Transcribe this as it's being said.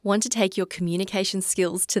Want to take your communication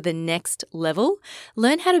skills to the next level?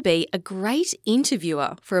 Learn how to be a great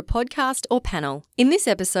interviewer for a podcast or panel in this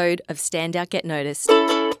episode of Stand Out, Get Noticed.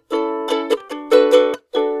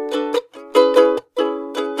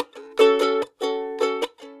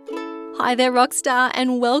 Hi there, Rockstar,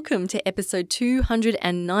 and welcome to episode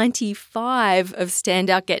 295 of Stand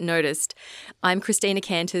Out, Get Noticed. I'm Christina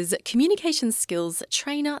Canters, communication skills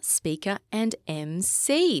trainer, speaker, and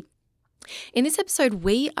MC. In this episode,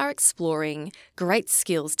 we are exploring great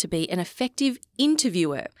skills to be an effective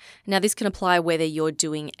interviewer. Now, this can apply whether you're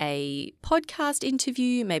doing a podcast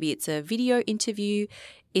interview, maybe it's a video interview,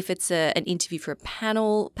 if it's an interview for a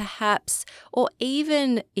panel, perhaps, or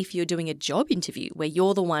even if you're doing a job interview where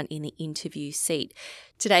you're the one in the interview seat.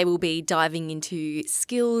 Today, we'll be diving into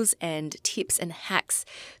skills and tips and hacks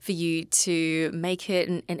for you to make it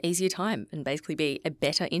an easier time and basically be a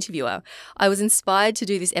better interviewer. I was inspired to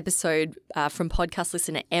do this episode from podcast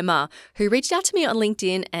listener Emma, who reached out to me on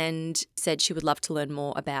LinkedIn and said she would love to learn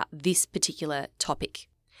more about this particular topic.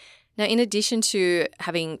 Now, in addition to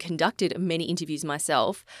having conducted many interviews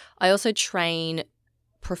myself, I also train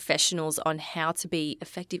professionals on how to be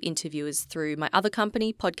effective interviewers through my other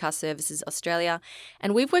company, Podcast Services Australia.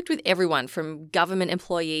 And we've worked with everyone from government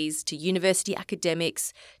employees to university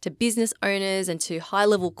academics to business owners and to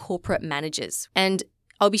high-level corporate managers. And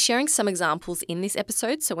I'll be sharing some examples in this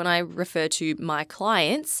episode. So when I refer to my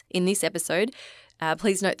clients in this episode,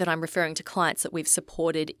 please note that I'm referring to clients that we've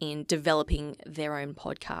supported in developing their own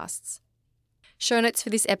podcasts. Show notes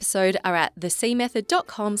for this episode are at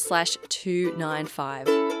thecmethod.com/295.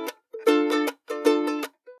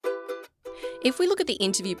 If we look at the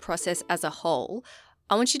interview process as a whole,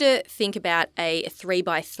 I want you to think about a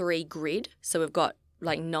 3x3 grid. So we've got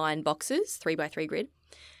like 9 boxes, 3x3 grid.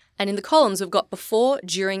 And in the columns, we've got before,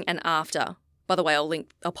 during, and after. By the way,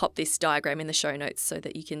 I'll pop this diagram in the show notes so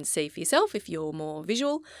that you can see for yourself if you're more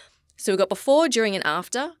visual. So we've got before, during, and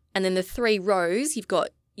after. And then the 3 rows, you've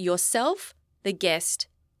got yourself, the guest,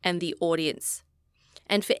 and the audience.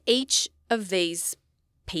 And for each of these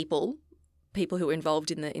people who are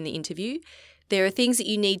involved in the interview, there are things that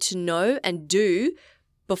you need to know and do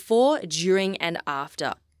before, during, and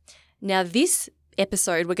after. Now, this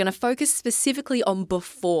episode, we're going to focus specifically on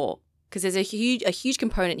before, because there's a huge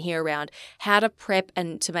component here around how to prep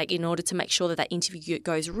and in order to make sure that interview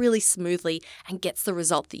goes really smoothly and gets the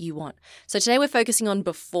result that you want. So today we're focusing on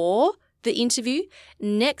before the interview.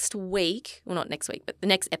 Next week, well, not next week, but the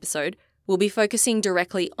next episode, we'll be focusing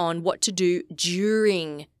directly on what to do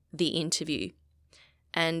during the interview.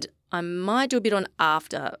 And I might do a bit on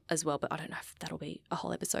after as well, but I don't know if that'll be a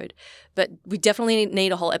whole episode. But we definitely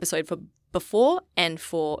need a whole episode for before and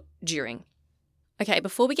for during. Okay,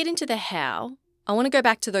 before we get into the how, I want to go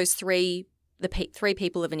back to those three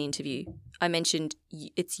people of an interview. I mentioned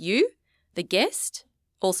it's you, the guest,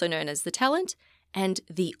 also known as the talent, and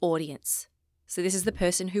the audience. So this is the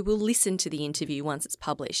person who will listen to the interview once it's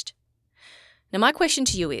published. Now, my question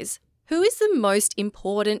to you is, who is the most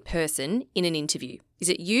important person in an interview? Is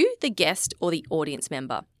it you, the guest, or the audience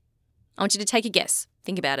member? I want you to take a guess.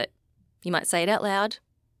 Think about it. You might say it out loud.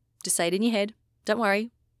 Just say it in your head. Don't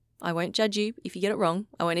worry. I won't judge you if you get it wrong.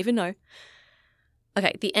 I won't even know.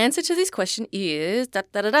 Okay, the answer to this question is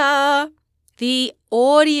the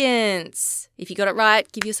audience. If you got it right,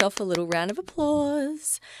 give yourself a little round of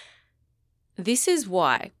applause. This is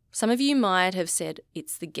why. Some of you might have said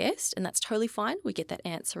it's the guest, and that's totally fine. We get that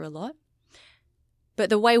answer a lot.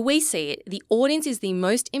 But the way we see it, the audience is the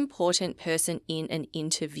most important person in an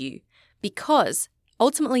interview because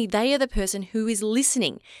ultimately, they are the person who is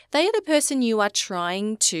listening. They are the person you are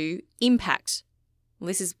trying to impact. Well,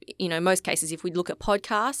 this is, most cases, if we look at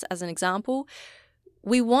podcasts as an example,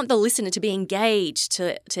 we want the listener to be engaged,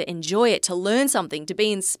 to enjoy it, to learn something, to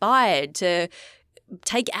be inspired, to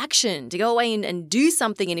take action, to go away and do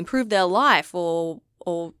something and improve their life or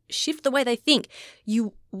shift the way they think.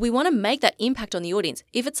 We want to make that impact on the audience.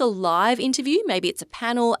 If it's a live interview, maybe it's a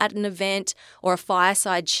panel at an event or a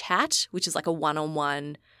fireside chat, which is like a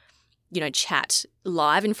one-on-one, chat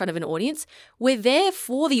live in front of an audience. We're there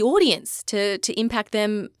for the audience to impact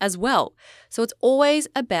them as well. So it's always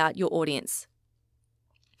about your audience.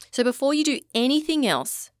 So before you do anything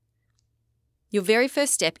else, your very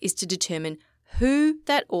first step is to determine who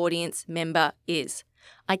that audience member is.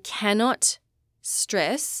 I cannot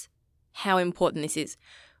stress how important this is.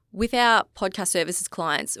 With our podcast services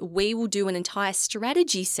clients, we will do an entire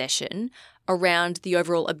strategy session around the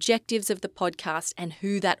overall objectives of the podcast and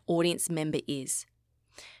who that audience member is.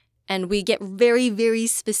 And we get very, very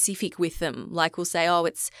specific with them. Like we'll say,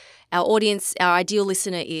 it's our audience, our ideal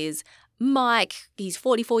listener is Mike, he's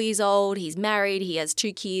 44 years old, he's married, he has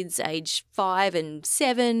 2 kids, age 5 and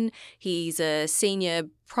 7. He's a senior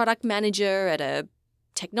product manager at a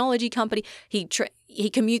technology company. He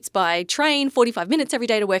commutes by train 45 minutes every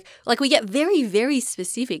day to work. Like, we get very, very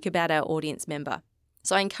specific about our audience member.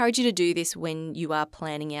 So I encourage you to do this when you are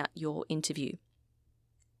planning out your interview.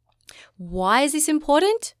 Why is this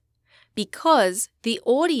important? Because the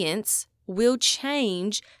audience will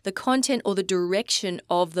change the content or the direction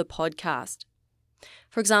of the podcast.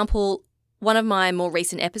 For example, one of my more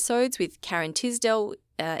recent episodes with Karen Tisdale,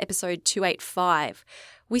 episode 285,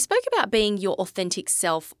 we spoke about being your authentic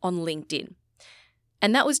self on LinkedIn.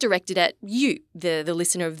 And that was directed at you, the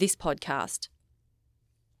listener of this podcast.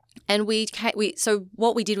 And so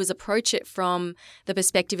what we did was approach it from the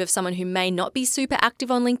perspective of someone who may not be super active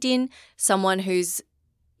on LinkedIn, someone who's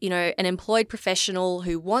an employed professional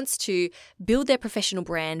who wants to build their professional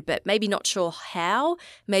brand, but maybe not sure how,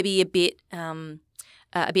 maybe a bit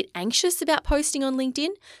anxious about posting on LinkedIn.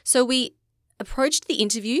 So we approached the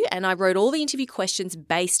interview and I wrote all the interview questions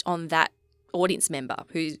based on that audience member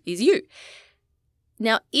who is you.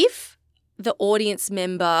 Now, if the audience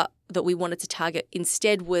member that we wanted to target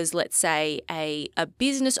instead was, let's say, a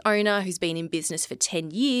business owner who's been in business for 10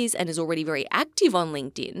 years and is already very active on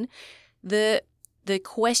LinkedIn, the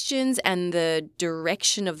questions and the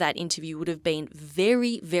direction of that interview would have been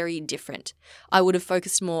very, very different. I would have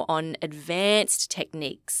focused more on advanced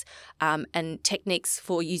techniques and techniques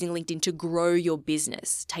for using LinkedIn to grow your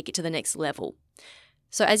business, take it to the next level.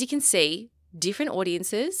 So as you can see, different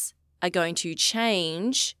audiences are going to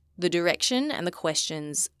change the direction and the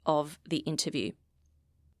questions of the interview.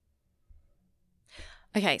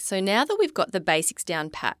 Okay, so now that we've got the basics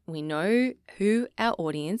down pat, we know who our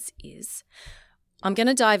audience is. I'm going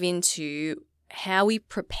to dive into how we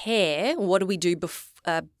prepare, what do we do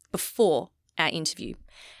before our interview.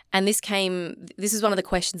 And this is one of the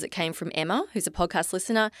questions that came from Emma, who's a podcast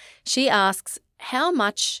listener. She asks, how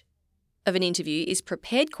much of an interview is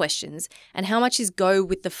prepared questions and how much is go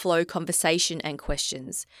with the flow conversation and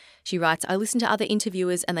questions? She writes, I listen to other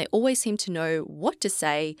interviewers and they always seem to know what to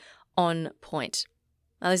say on point.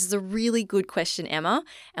 Now, this is a really good question, Emma,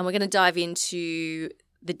 and we're going to dive into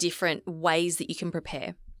the different ways that you can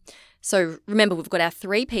prepare. So remember, we've got our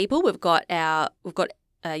 3 people. We've got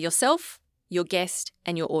yourself, your guest,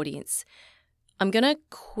 and your audience. I'm going to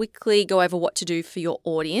quickly go over what to do for your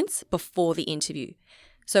audience before the interview.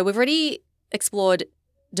 So we've already explored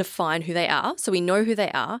define who they are, so we know who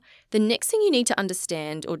they are. The next thing you need to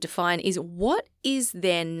understand or define is what is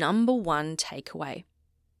their number one takeaway.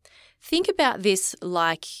 Think about this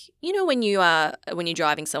like, when you're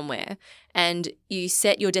driving somewhere and you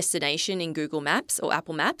set your destination in Google Maps or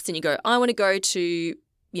Apple Maps and you go, I want to go to,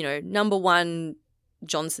 number 1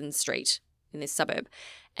 Johnson Street in this suburb.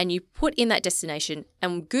 And you put in that destination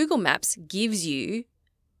and Google Maps gives you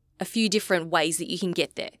a few different ways that you can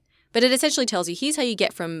get there. But it essentially tells you, here's how you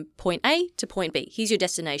get from point A to point B. Here's your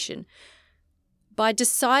destination. By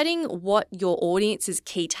deciding what your audience's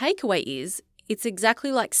key takeaway is, it's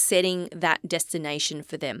exactly like setting that destination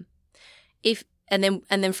for them. And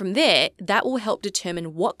then from there, that will help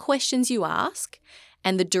determine what questions you ask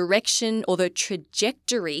and the direction or the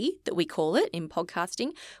trajectory that we call it in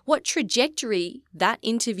podcasting, what trajectory that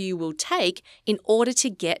interview will take in order to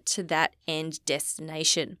get to that end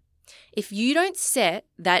destination. If you don't set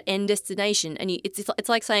that end destination and it's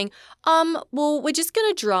like saying, well, we're just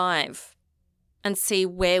going to drive and see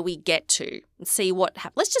where we get to and see what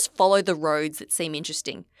happens. Let's just follow the roads that seem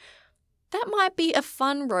interesting. That might be a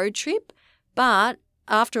fun road trip, but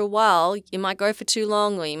after a while, you might go for too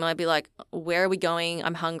long or you might be like, where are we going?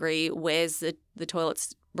 I'm hungry. Where's the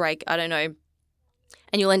toilets break? I don't know.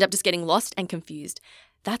 And you'll end up just getting lost and confused.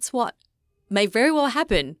 That's what may very well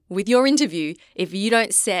happen with your interview if you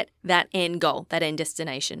don't set that end goal, that end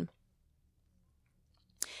destination.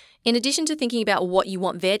 In addition to thinking about what you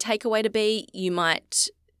want their takeaway to be, you might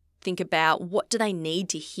think about what do they need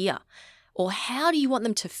to hear or how do you want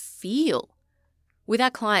them to feel? With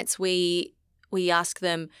our clients, we ask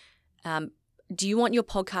them, do you want your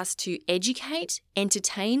podcast to educate,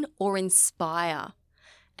 entertain, or inspire?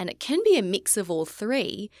 And it can be a mix of all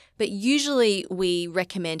 3, but usually we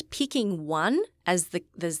recommend picking one as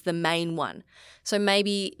the main one. So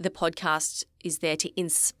maybe the podcast is there to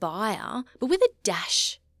inspire, but with a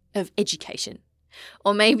dash of education.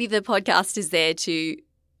 Or maybe the podcast is there to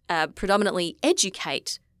predominantly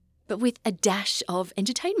educate, but with a dash of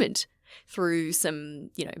entertainment through some,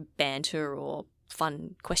 banter or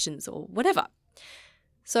fun questions or whatever.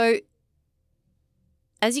 So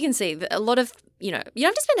as you can see, a lot of, you don't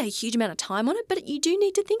have to spend a huge amount of time on it, but you do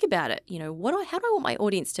need to think about it. How do I want my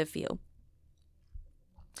audience to feel?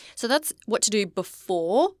 So that's what to do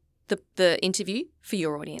before the interview for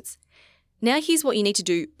your audience. Now here's what you need to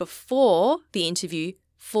do before the interview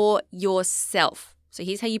for yourself. So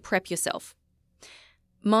here's how you prep yourself.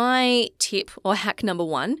 My tip or hack number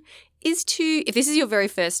 1 is to, if this is your very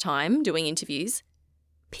first time doing interviews,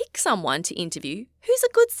 pick someone to interview who's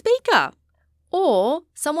a good speaker or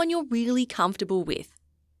someone you're really comfortable with.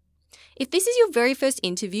 If this is your very first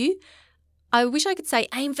interview, I wish I could say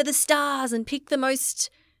aim for the stars and pick the most,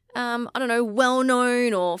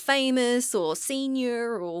 well-known or famous or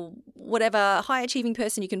senior or whatever high-achieving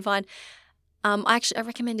person you can find. I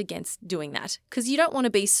recommend against doing that because you don't want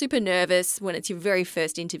to be super nervous when it's your very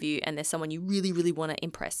first interview and there's someone you really, really want to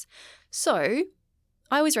impress. So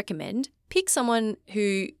I always recommend pick someone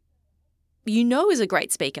who you know is a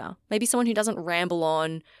great speaker, maybe someone who doesn't ramble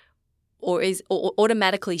on or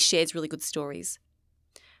automatically shares really good stories.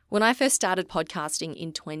 When I first started podcasting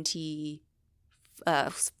in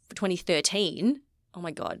 2013, oh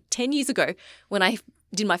my God, 10 years ago, when I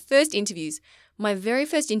did my first interviews, my very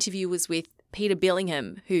first interview was with Peter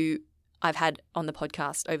Billingham, who I've had on the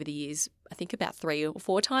podcast over the years, I think about 3 or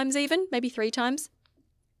 4 times even, maybe 3 times.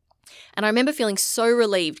 And I remember feeling so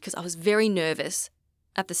relieved because I was very nervous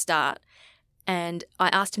at the start. And I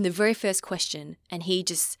asked him the very first question and he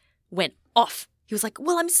just went off. He was like,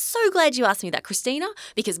 well, I'm so glad you asked me that, Christina,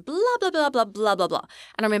 because blah, blah, blah, blah, blah, blah, blah.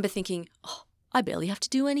 And I remember thinking, oh, I barely have to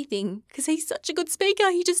do anything because he's such a good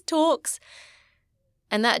speaker. He just talks.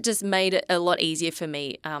 And that just made it a lot easier for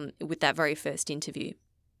me with that very first interview.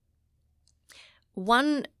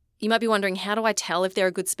 You might be wondering, how do I tell if they're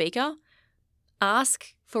a good speaker?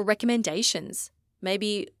 Ask for recommendations.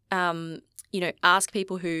 Maybe, ask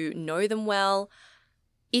people who know them well.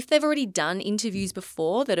 If they've already done interviews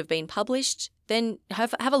before that have been published, then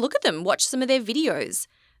have a look at them. Watch some of their videos.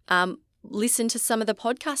 Listen to some of the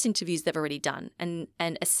podcast interviews they've already done and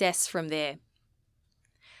assess from there.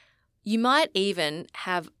 You might even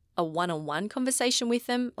have a one-on-one conversation with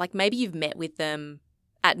them. Like maybe you've met with them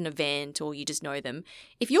at an event or you just know them.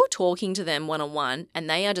 If you're talking to them one-on-one and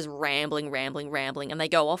they are just rambling and they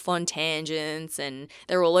go off on tangents and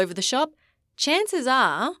they're all over the shop, chances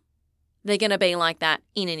are they're going to be like that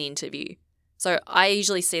in an interview. So I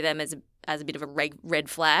usually see them as a bit of a red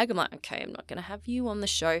flag. I'm like, okay, I'm not going to have you on the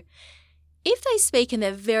show. If they speak and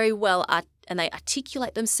they're very well and they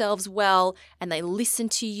articulate themselves well and they listen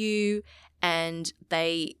to you and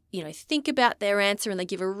they, think about their answer and they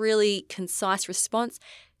give a really concise response,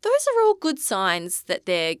 those are all good signs that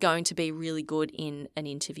they're going to be really good in an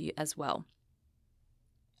interview as well.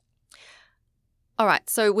 All right,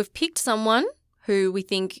 so we've picked someone who we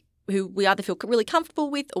either feel really comfortable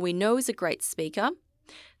with or we know is a great speaker.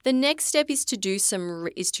 The next step is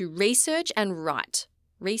to research and write.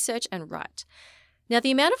 Research and write. Now,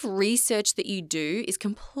 the amount of research that you do is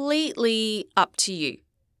completely up to you.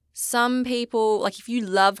 Some people, like if you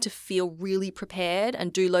love to feel really prepared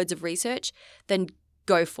and do loads of research, then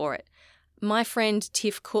go for it. My friend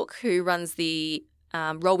Tiff Cook, who runs the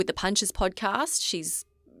Roll with the Punches podcast, she's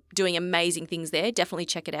doing amazing things there. Definitely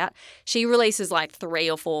check it out. She releases like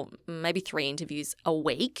 3 or 4, maybe 3 interviews a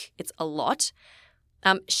week. It's a lot.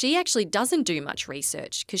 She actually doesn't do much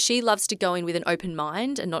research because she loves to go in with an open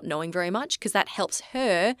mind and not knowing very much because that helps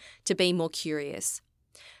her to be more curious.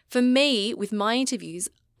 For me, with my interviews,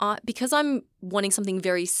 because I'm wanting something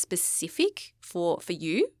very specific for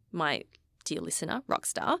you, my dear listener,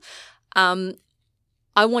 rockstar,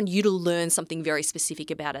 I want you to learn something very specific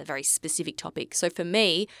about a very specific topic. So for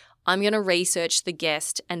me, I'm going to research the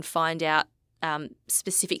guest and find out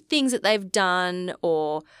specific things that they've done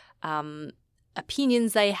or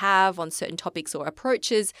opinions they have on certain topics or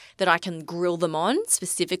approaches that I can grill them on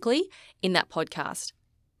specifically in that podcast.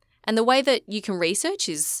 And the way that you can research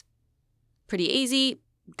is pretty easy.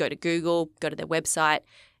 Go to Google, go to their website.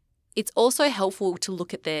 It's also helpful to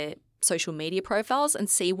look at their social media profiles and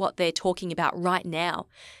see what they're talking about right now.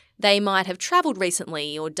 They might have traveled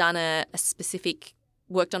recently or done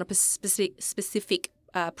worked on a specific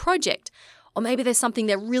project, or maybe there's something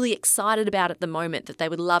they're really excited about at the moment that they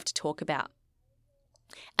would love to talk about.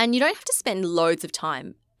 And you don't have to spend loads of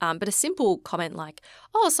time, but a simple comment like,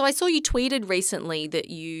 "Oh, so I saw you tweeted recently that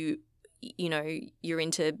you're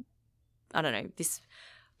into, I don't know, this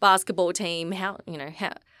basketball team.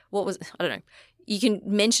 What was, I don't know." You can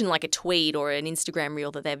mention like a tweet or an Instagram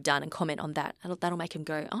reel that they've done and comment on that. That'll make them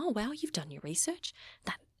go, "Oh, wow, you've done your research."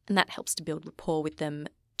 That helps to build rapport with them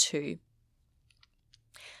too.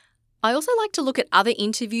 I also like to look at other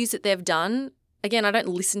interviews that they've done. Again, I don't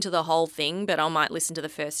listen to the whole thing, but I might listen to the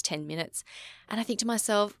first 10 minutes. And I think to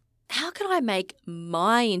myself, how can I make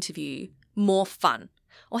my interview more fun?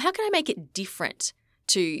 Or how can I make it different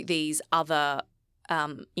to these other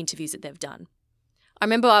interviews that they've done. I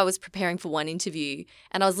remember I was preparing for one interview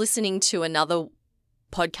and I was listening to another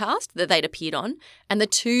podcast that they'd appeared on, and the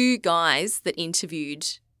two guys that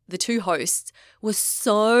interviewed, the two hosts, were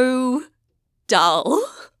so dull.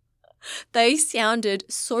 They sounded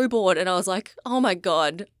so bored, and I was like, oh my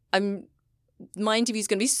God, my interview's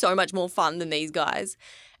going to be so much more fun than these guys.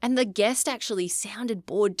 And the guest actually sounded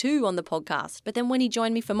bored too on the podcast. But then when he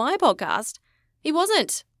joined me for my podcast, he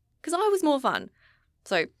wasn't, because I was more fun.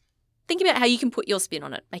 So think about how you can put your spin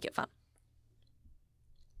on it, make it fun.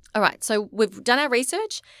 All right, so we've done our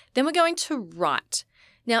research. Then we're going to write.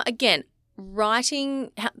 Now, again,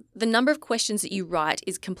 writing, the number of questions that you write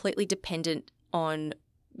is completely dependent on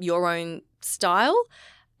your own style.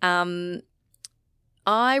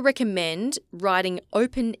 I recommend writing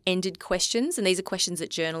open-ended questions, and these are questions that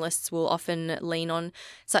journalists will often lean on,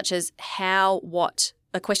 such as how, what,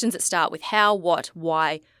 questions that start with how, what,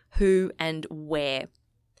 why, who, and where.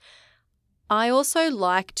 I also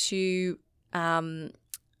like to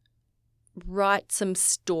write some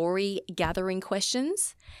story gathering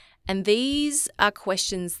questions, and these are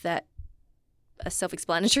questions that are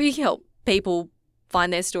self-explanatory, help people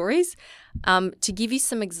find their stories. To give you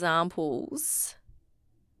some examples...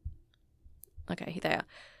 Okay, here they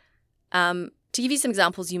are. To give you some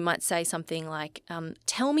examples, you might say something like,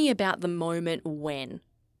 tell me about the moment when.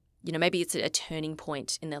 Maybe it's a turning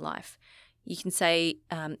point in their life. You can say,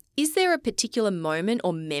 is there a particular moment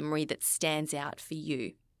or memory that stands out for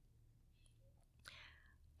you?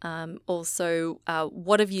 Also,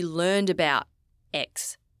 what have you learned about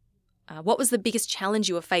X? What was the biggest challenge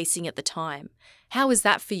you were facing at the time? How was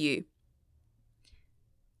that for you?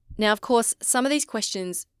 Now, of course, some of these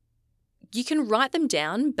questions, you can write them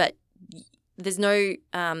down, but there's no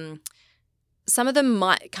some of them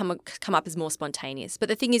might come up as more spontaneous. But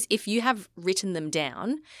the thing is, if you have written them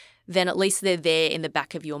down, then at least they're there in the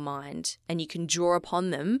back of your mind and you can draw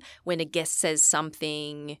upon them when a guest says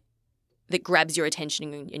something that grabs your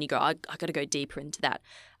attention and you go, I got to go deeper into that.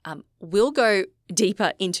 We'll go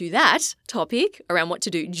deeper into that topic around what to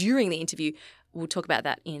do during the interview. We'll talk about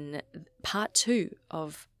that in part 2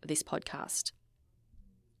 of this podcast.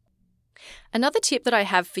 Another tip that I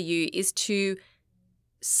have for you is to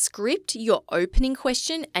script your opening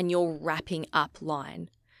question and your wrapping up line.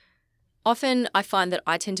 Often I find that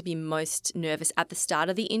I tend to be most nervous at the start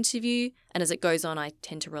of the interview, and as it goes on, I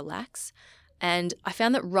tend to relax. And I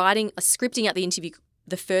found that scripting out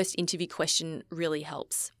the first interview question really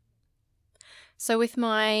helps. So with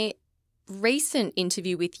my recent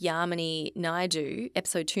interview with Yamini Naidu,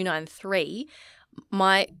 episode 293,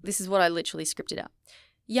 this is what I literally scripted out.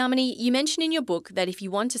 Yamini, you mention in your book that if you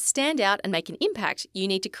want to stand out and make an impact, you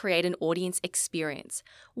need to create an audience experience.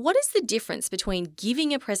 What is the difference between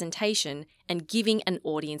giving a presentation and giving an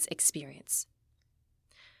audience experience?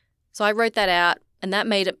 So I wrote that out, and that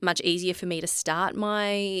made it much easier for me to start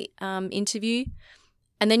my interview.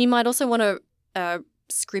 And then you might also want to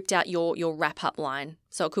script out your wrap-up line.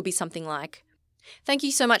 So it could be something like, thank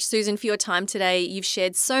you so much, Susan, for your time today. You've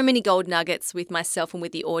shared so many gold nuggets with myself and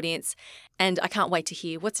with the audience, and I can't wait to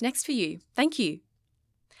hear what's next for you. Thank you.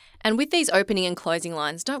 And with these opening and closing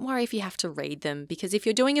lines, don't worry if you have to read them, because if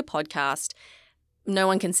you're doing a podcast, no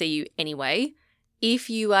one can see you anyway. If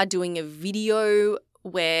you are doing a video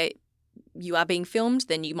where you are being filmed,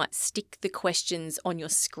 then you might stick the questions on your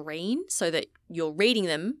screen so that you're reading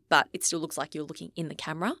them, but it still looks like you're looking in the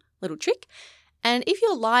camera. Little trick. And if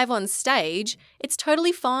you're live on stage, it's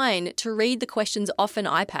totally fine to read the questions off an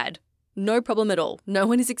iPad. No problem at all. No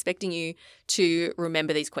one is expecting you to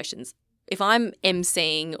remember these questions. If I'm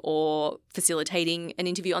emceeing or facilitating an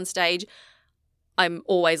interview on stage, I'm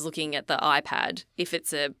always looking at the iPad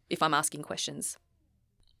if I'm asking questions.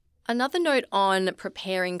 Another note on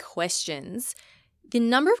preparing questions, the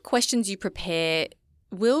number of questions you prepare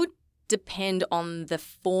will depend on the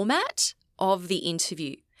format of the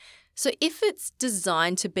interview. So if it's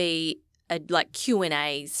designed to be a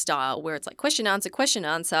Q&A style where it's like question,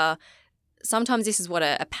 answer, sometimes this is what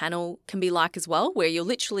a panel can be like as well, where you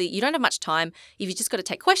don't have much time. You've just got to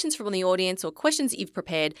take questions from the audience or questions that you've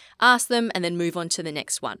prepared, ask them, and then move on to the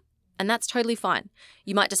next one. And that's totally fine.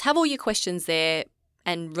 You might just have all your questions there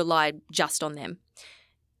and rely just on them.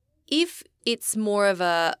 If it's more of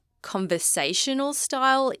a conversational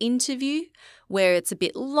style interview where it's a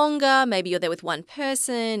bit longer, maybe you're there with one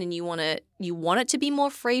person and you want it to be more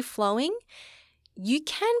free flowing, you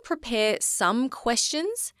can prepare some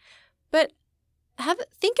questions, but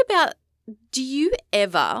think about, do you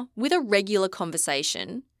ever, with a regular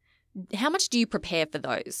conversation, how much do you prepare for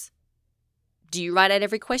those? Do you write out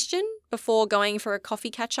every question before going for a coffee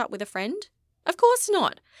catch up with a friend? Of course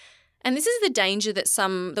not. And this is the danger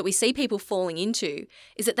that we see people falling into,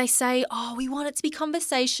 is that they say, oh, we want it to be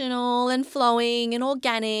conversational and flowing and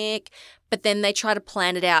organic, but then they try to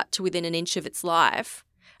plan it out to within an inch of its life,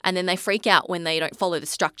 and then they freak out when they don't follow the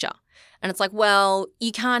structure. And it's like, well,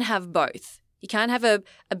 you can't have both. You can't have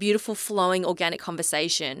a beautiful, flowing, organic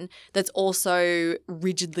conversation that's also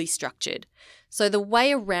rigidly structured. So the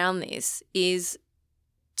way around this is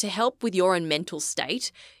to help with your own mental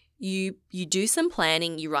state. You do some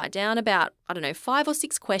planning. You write down about, 5 or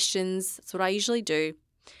 6 questions. That's what I usually do.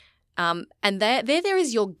 And there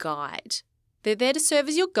is your guide. They're there to serve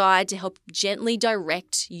as your guide to help gently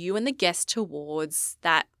direct you and the guest towards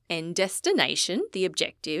that end destination, the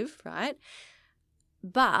objective, right?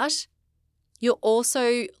 But you're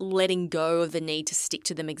also letting go of the need to stick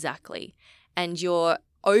to them exactly. And you're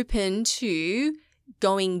open to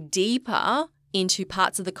going deeper into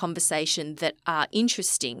parts of the conversation that are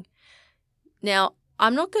interesting. Now,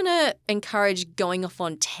 I'm not going to encourage going off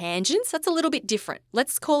on tangents. That's a little bit different.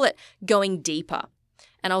 Let's call it going deeper.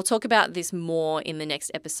 And I'll talk about this more in the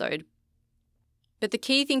next episode. But the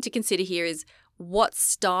key thing to consider here is, what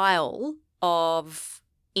style of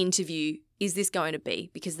interview is this going to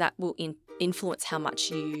be? Because that will influence how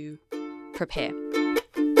much you prepare.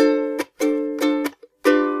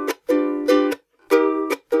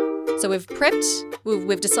 So we've prepped,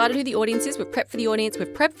 we've decided who the audience is, we've prepped for the audience, we've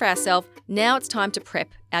prepped for ourselves. Now it's time to prep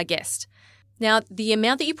our guest. Now, the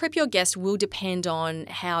amount that you prep your guest will depend on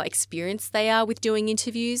how experienced they are with doing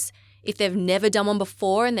interviews. If they've never done one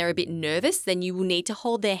before and they're a bit nervous, then you will need to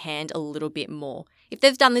hold their hand a little bit more. If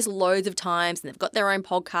they've done this loads of times and they've got their own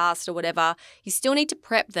podcast or whatever, you still need to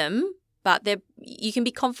prep them, but you can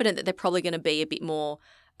be confident that they're probably going to be a bit more,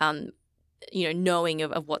 knowing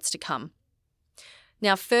of what's to come.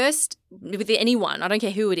 Now, first, with anyone, I don't care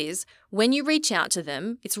who it is, when you reach out to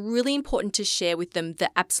them, it's really important to share with them the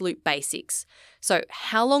absolute basics. So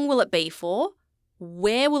how long will it be for?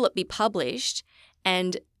 Where will it be published?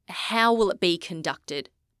 And how will it be conducted?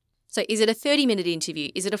 So is it a 30-minute interview?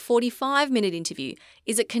 Is it a 45-minute interview?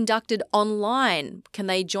 Is it conducted online? Can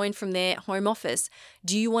they join from their home office?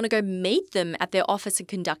 Do you want to go meet them at their office and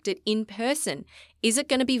conduct it in person? Is it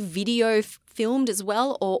going to be video filmed as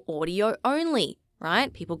well, or audio only,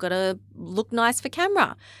 right? People got to look nice for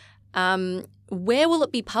camera. Where will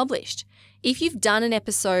it be published? If you've done an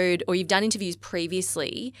episode or you've done interviews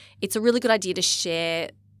previously, it's a really good idea to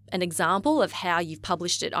share an example of how you've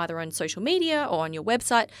published it either on social media or on your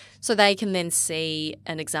website, so they can then see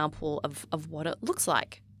an example of what it looks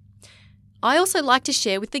like. I also like to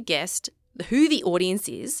share with the guest who the audience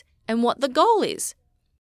is and what the goal is.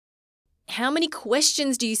 How many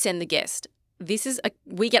questions do you send the guest?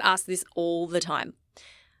 We get asked this all the time.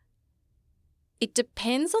 It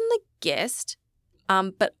depends on the guest,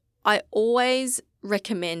 but I always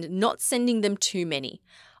recommend not sending them too many.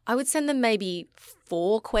 I would send them maybe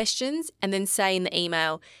 4 questions and then say in the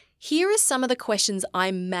email, here are some of the questions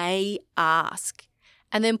I may ask,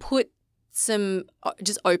 and then put some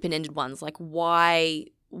just open-ended ones like why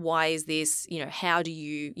is this, how do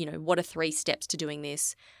you, what are 3 steps to doing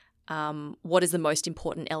this? What is the most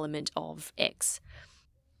important element of X?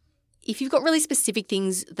 If you've got really specific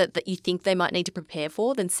things that you think they might need to prepare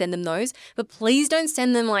for, then send them those. But please don't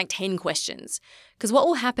send them like 10 questions, because what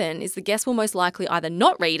will happen is the guest will most likely either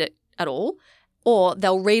not read it at all, or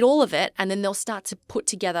they'll read all of it and then they'll start to put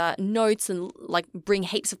together notes and like bring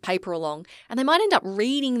heaps of paper along, and they might end up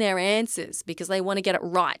reading their answers because they want to get it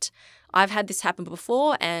right. I've had this happen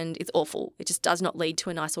before and it's awful. It just does not lead to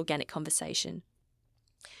a nice organic conversation.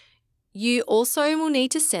 You also will need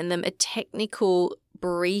to send them a technical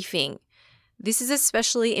briefing. This is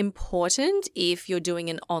especially important if you're doing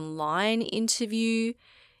an online interview.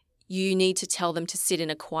 You need to tell them to sit in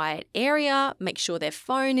a quiet area, make sure their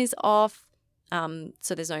phone is off,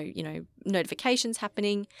 so there's no, notifications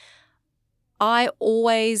happening. I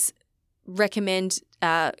always recommend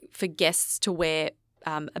for guests to wear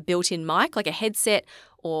a built-in mic, like a headset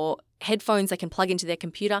or headphones they can plug into their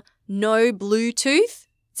computer. No Bluetooth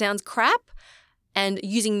sounds crap. And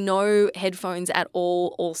using no headphones at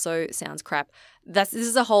all also sounds crap. This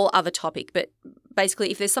is a whole other topic, but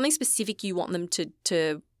basically if there's something specific you want them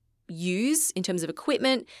to use in terms of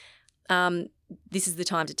equipment, this is the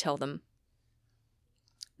time to tell them.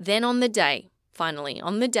 Then on the day,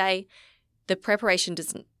 the preparation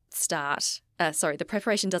doesn't start. The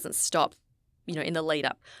preparation doesn't stop, in the lead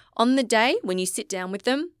up. On the day, when you sit down with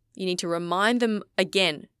them, you need to remind them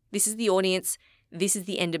again, this is the audience, this is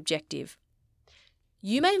the end objective.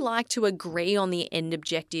 You may like to agree on the end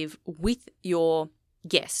objective with your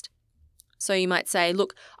guest. So you might say,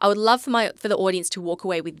 look, I would love for the audience to walk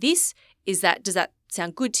away with this. Does that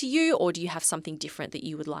sound good to you, or do you have something different that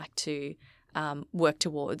you would like to work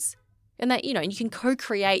towards? And that, you can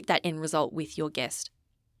co-create that end result with your guest.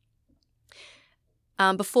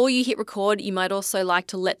 Before you hit record, you might also like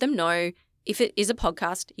to let them know, if it is a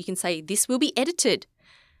podcast, you can say, this will be edited.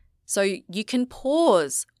 So you can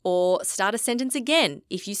pause or start a sentence again.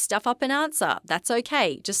 If you stuff up an answer, that's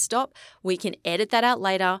okay. Just stop. We can edit that out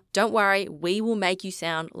later. Don't worry, we will make you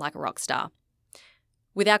sound like a rock star.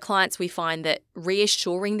 With our clients, we find that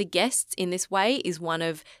reassuring the guests in this way is one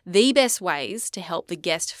of the best ways to help the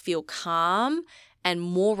guest feel calm and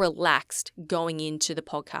more relaxed going into the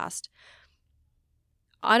podcast.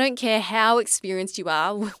 I don't care how experienced you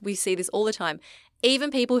are, we see this all the time.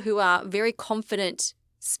 Even people who are very confident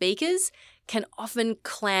speakers can often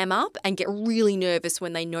clam up and get really nervous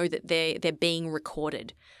when they know that they're being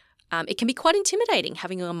recorded. It can be quite intimidating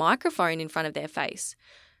having a microphone in front of their face.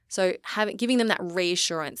 So giving them that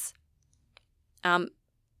reassurance.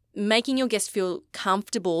 Making your guest feel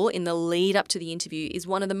comfortable in the lead up to the interview is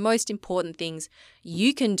one of the most important things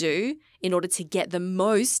you can do in order to get the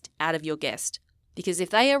most out of your guest. Because if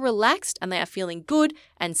they are relaxed and they are feeling good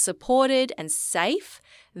and supported and safe,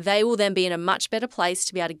 they will then be in a much better place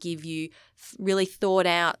to be able to give you really thought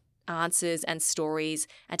out answers and stories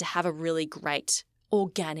and to have a really great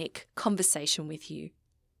organic conversation with you.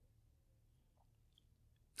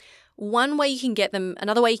 Another way you can get them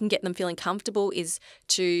feeling comfortable is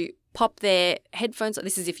to pop their headphones.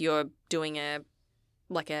 This is if you're doing a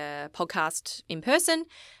podcast in person.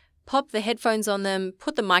 Pop the headphones on them,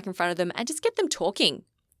 put the mic in front of them, and just get them talking.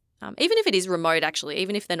 Even if it is remote, actually,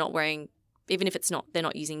 even if they're not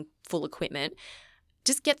using full equipment,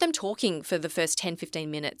 just get them talking for the first 10,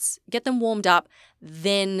 15 minutes. Get them warmed up,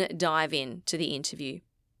 then dive in to the interview.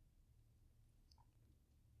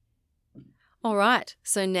 All right,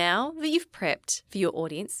 so now that you've prepped for your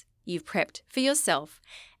audience, you've prepped for yourself,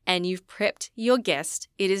 and you've prepped your guest,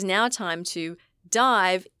 it is now time to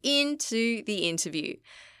dive into the interview.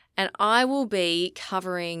 And I will be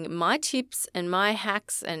covering my tips and my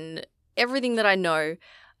hacks and everything that I know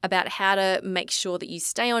about how to make sure that you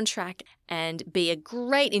stay on track and be a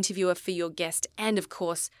great interviewer for your guest and, of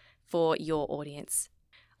course, for your audience.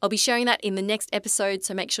 I'll be sharing that in the next episode,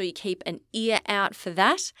 so make sure you keep an ear out for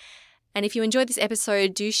that. And if you enjoyed this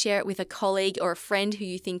episode, do share it with a colleague or a friend who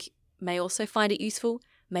you think may also find it useful.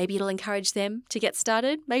 Maybe it'll encourage them to get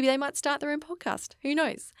started. Maybe they might start their own podcast. Who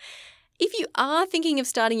knows? If you are thinking of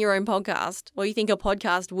starting your own podcast, or you think a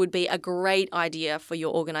podcast would be a great idea for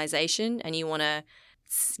your organization and you want to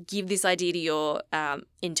give this idea to your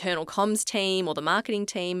internal comms team or the marketing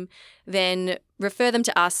team, then refer them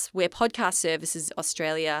to us. We're Podcast Services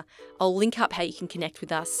Australia. I'll link up how you can connect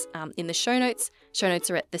with us in the show notes. Show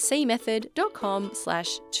notes are at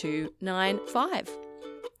thecmethod.com/295.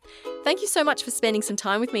 Thank you so much for spending some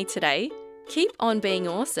time with me today. Keep on being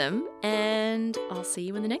awesome, and I'll see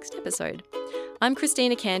you in the next episode. I'm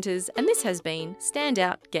Christina Canters, and this has been Stand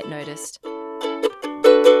Out, Get Noticed.